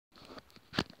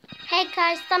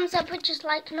guys, thumbs up, which is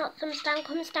like, not thumbs down,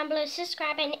 comments down below,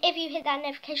 subscribe, and if you hit that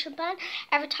notification button,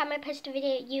 every time I post a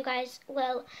video, you guys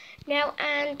will know,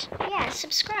 and yeah,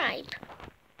 subscribe.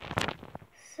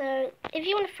 So, if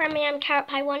you want to friend me, I'm Carrot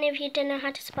Pie 1. If you don't know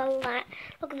how to spell that,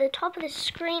 look at the top of the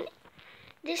screen.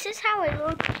 This is how I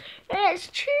look. It's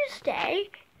Tuesday,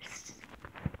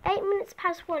 8 minutes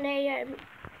past 1 AM.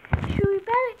 So we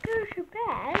better go to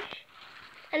bed.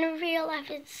 And in real life,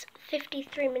 it's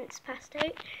 53 minutes past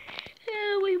 8.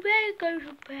 So we better go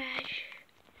to bed.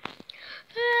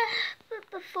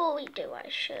 But before we do, I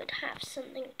should have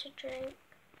something to drink.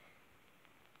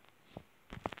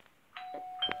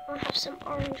 I'll have some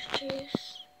orange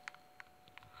juice.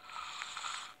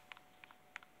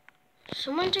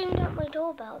 Someone dinged at my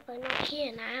doorbell. They're not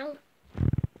here now.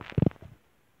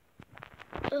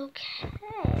 Okay.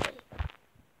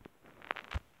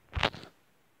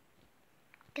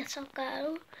 Guess I'll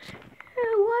go.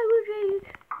 Why would I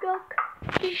knock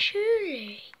the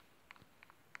Shirley?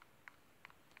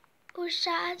 Or is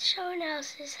that at someone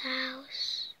else's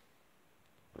house?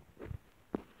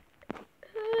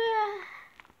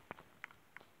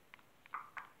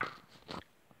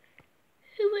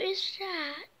 Who is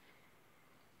that?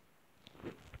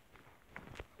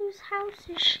 Whose house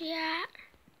is she at?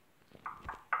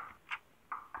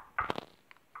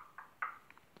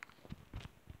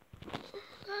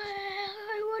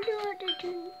 I wonder what to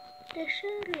do to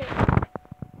Shirley.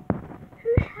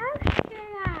 Whose house is she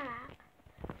at?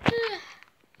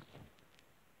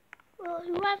 Well,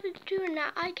 whoever's doing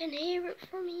that, I can hear it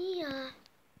from here.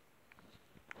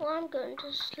 Well, I'm going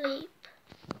to sleep.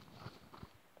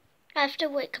 I have to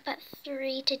wake up at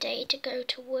 3 today to go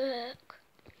to work.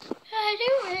 I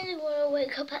don't really want to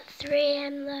wake up at 3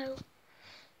 AM though.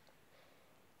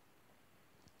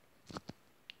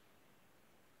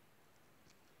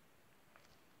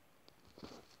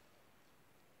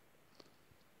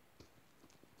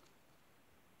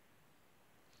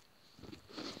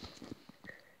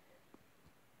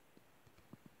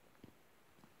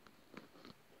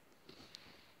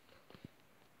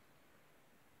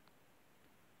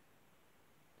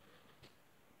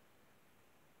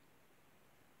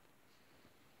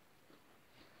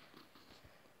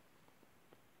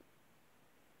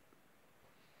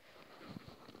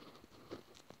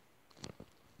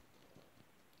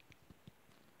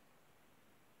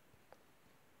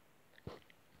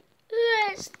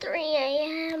 It's 3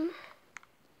 AM.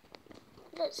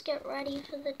 Let's get ready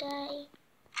for the day.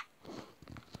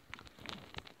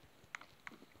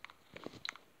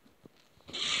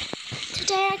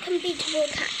 Today I can be to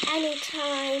work at any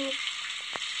time,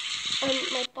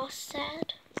 my boss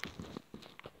said.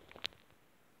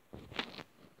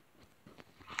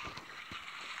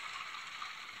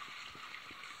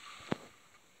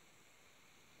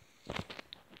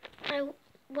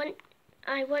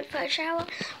 I went for a shower,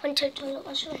 went to the toilet,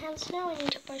 washed my hands. Now I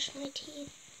need to brush my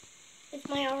teeth with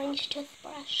my orange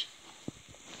toothbrush.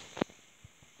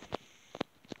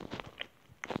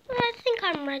 Well, I think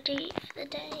I'm ready for the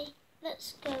day.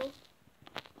 Let's go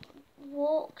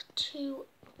walk to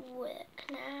work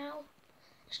now.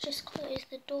 Let's just close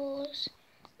the doors.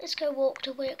 Let's go walk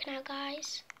to work now,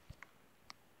 guys.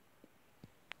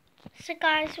 So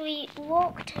guys, we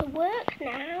walk to work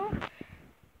now.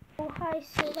 Oh hi,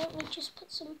 so let me just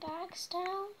put some bags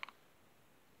down.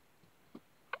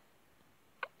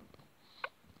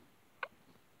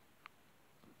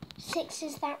 Six,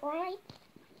 is that right?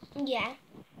 Yeah.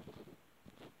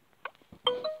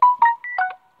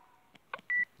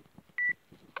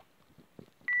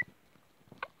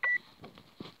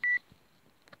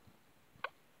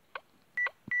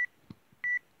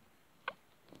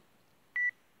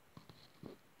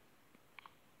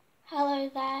 Hello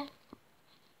there.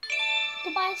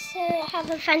 Goodbye, sir.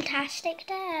 Have a fantastic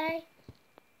day.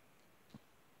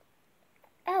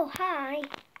 Oh, hi.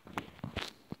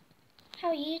 How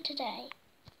are you today?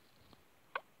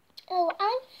 Oh,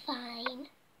 I'm fine.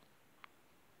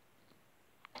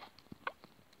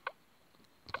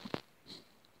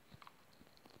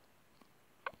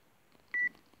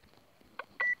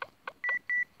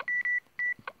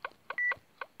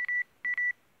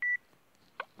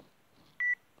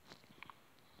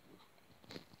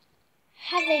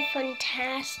 Have a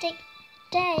fantastic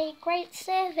day. Great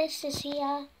service is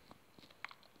here.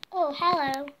 Oh,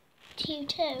 hello to you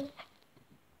too.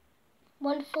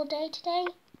 Wonderful day today.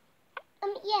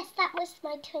 Yes, that was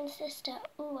my twin sister.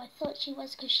 Oh, I thought she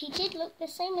was because she did look the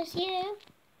same as you.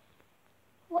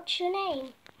 What's your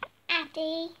name?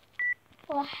 Addie.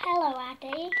 Well, hello,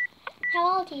 Addie.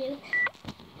 How old are you?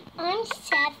 I'm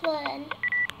 7.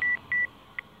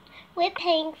 We're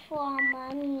paying for our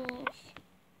mummies.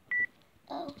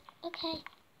 Oh, okay. Okay.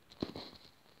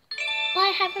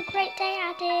 Bye, have a great day,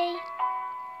 Addy.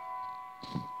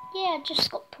 Yeah, I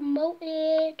just got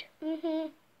promoted.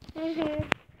 They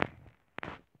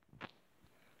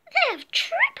have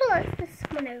triplets, this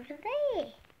one over there.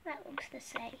 That looks the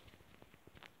same.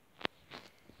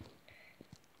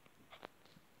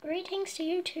 Greetings to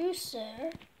you too, sir.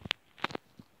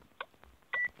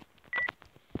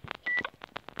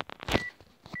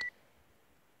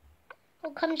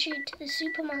 I'll come to you to the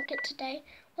supermarket today.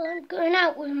 Well, I'm going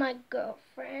out with my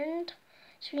girlfriend.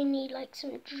 So we need like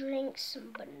some drinks,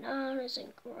 some bananas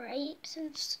and grapes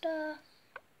and stuff.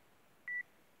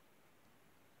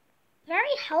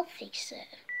 Very healthy, sir.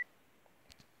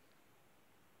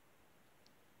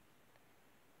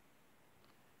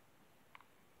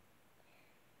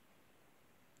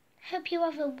 Hope you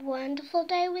have a wonderful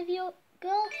day with your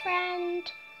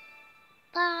girlfriend.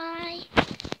 Bye.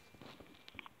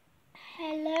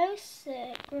 Hello,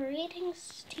 sir.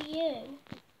 Greetings to you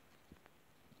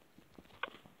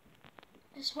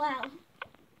as well.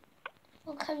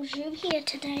 What comes you here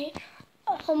today?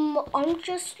 I'm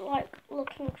just like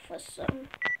looking for some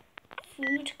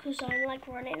food because I'm like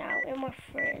running out in my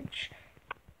fridge.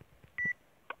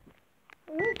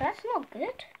 Ooh, that's not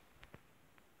good.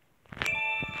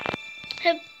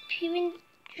 Hope you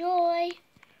enjoy.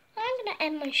 I'm gonna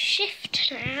end my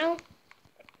shift now.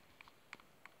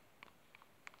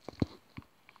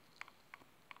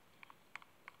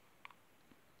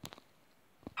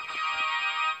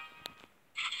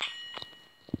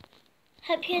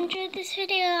 Hope you enjoyed this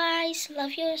video, guys.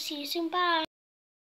 Love you. See you soon. Bye.